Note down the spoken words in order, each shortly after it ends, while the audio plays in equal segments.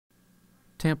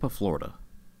Tampa, Florida,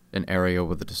 an area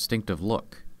with a distinctive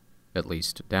look, at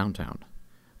least downtown.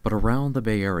 But around the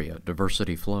Bay Area,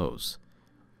 diversity flows.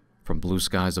 From blue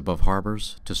skies above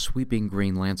harbors, to sweeping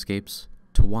green landscapes,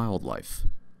 to wildlife.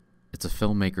 It's a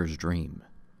filmmaker's dream.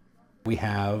 We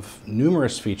have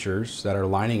numerous features that are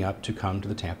lining up to come to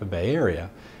the Tampa Bay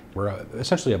area. We're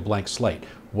essentially a blank slate.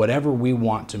 Whatever we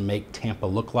want to make Tampa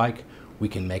look like, we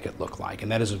can make it look like.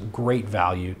 And that is a great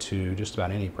value to just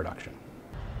about any production.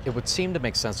 It would seem to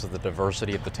make sense that the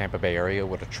diversity of the Tampa Bay area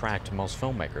would attract most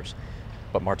filmmakers.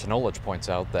 But Martinolich points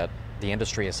out that the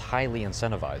industry is highly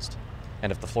incentivized.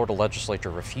 And if the Florida legislature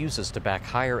refuses to back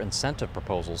higher incentive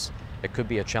proposals, it could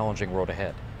be a challenging road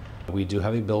ahead. We do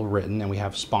have a bill written and we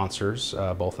have sponsors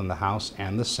both in the House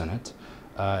and the Senate.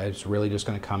 It's really just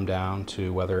going to come down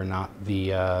to whether or not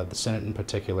the Senate in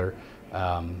particular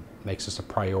makes this a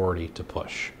priority to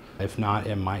push. If not,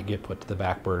 it might get put to the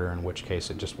back burner, in which case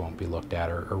it just won't be looked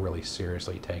at or really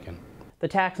seriously taken. The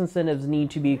tax incentives need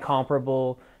to be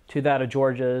comparable to that of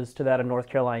Georgia's, to that of North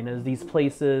Carolina's, these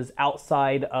places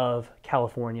outside of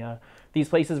California. These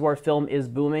places where film is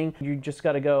booming, you just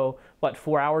got to go,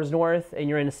 4 hours north and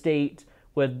you're in a state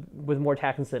with more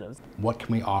tax incentives. What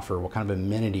can we offer? What kind of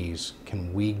amenities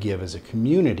can we give as a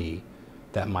community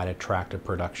that might attract a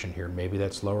production here? Maybe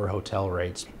that's lower hotel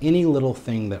rates. Any little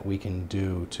thing that we can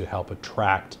do to help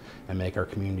attract and make our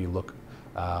community look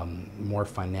more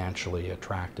financially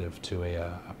attractive to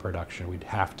a production, we'd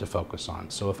have to focus on.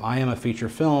 So if I am a feature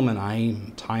film and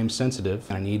I'm time sensitive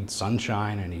and I need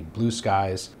sunshine, I need blue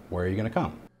skies, where are you going to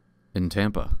come? In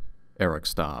Tampa, Eric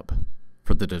Staab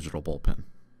for the Digital Bullpen.